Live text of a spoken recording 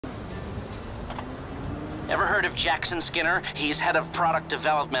Ever heard of Jackson Skinner? He's head of product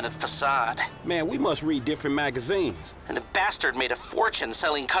development at 𝗬𝗏𝗏. Man, we must read different magazines. And the bastard made a fortune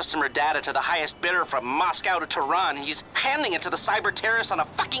selling customer data to the highest bidder from Moscow to Tehran. He's handing it to the cyber terrorists on a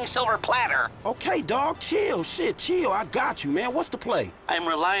fucking silver platter. Okay, dog, chill. Shit, chill. I got you, man. What's the play? I'm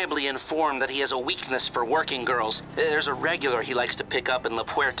reliably informed that he has a weakness for working girls. There's a regular he likes to pick up in La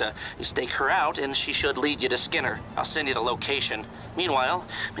Puerta. You stake her out, and she should lead you to Skinner. I'll send you the location. Meanwhile,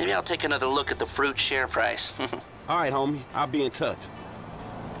 maybe I'll take another look at the fruit share price. All right, homie. I'll be in touch.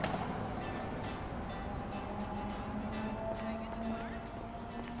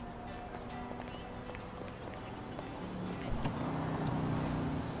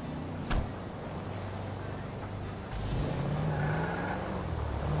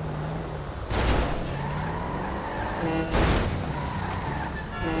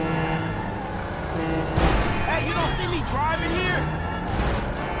 Hey, you don't see me driving here?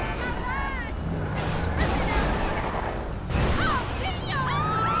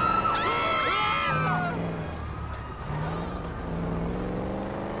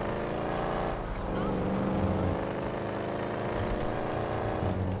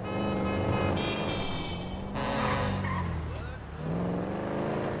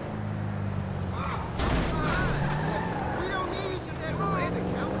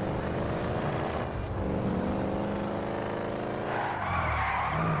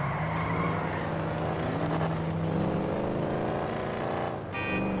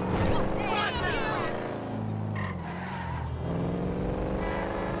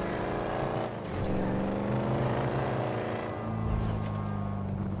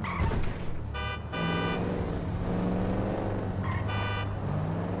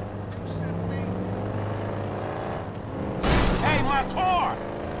 My car!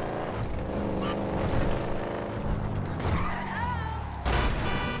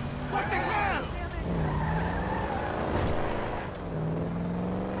 What the hell?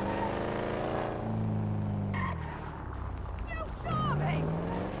 You saw me!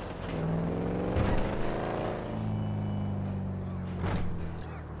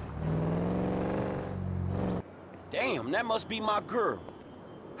 Damn, that must be my girl.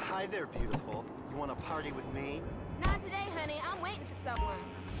 Hi there, beautiful. You want to party with me? Not today, honey. I'm waiting for someone.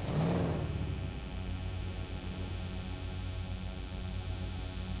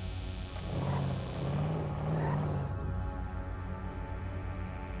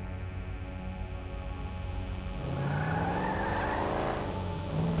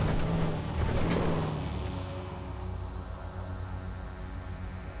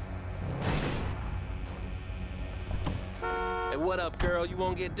 Hey, what up, girl? You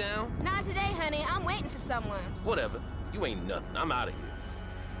won't get down? Not today, honey. I'm waiting for someone. Whatever. You ain't nothing. I'm out of here.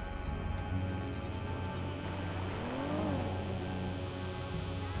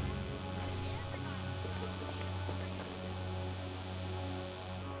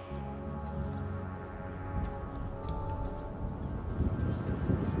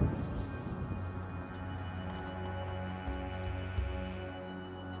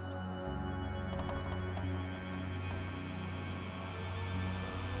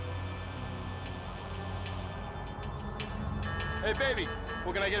 Hey, baby,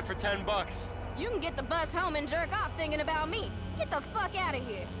 what can I get for 10 bucks? You can get the bus home and jerk off thinking about me. Get the fuck out of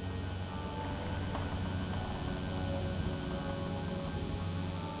here.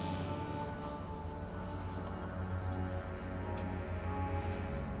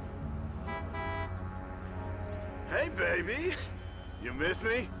 Hey, baby. You miss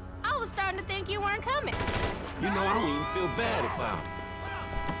me? I was starting to think you weren't coming. You know, I don't even feel bad about it.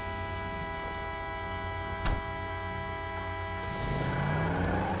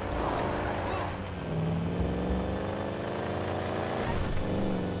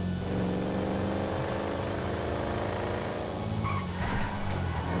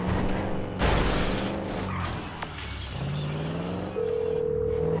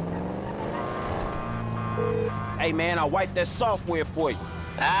 Hey, man, I'll wipe that software for you.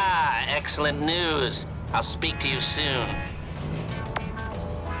 Ah, excellent news. I'll speak to you soon.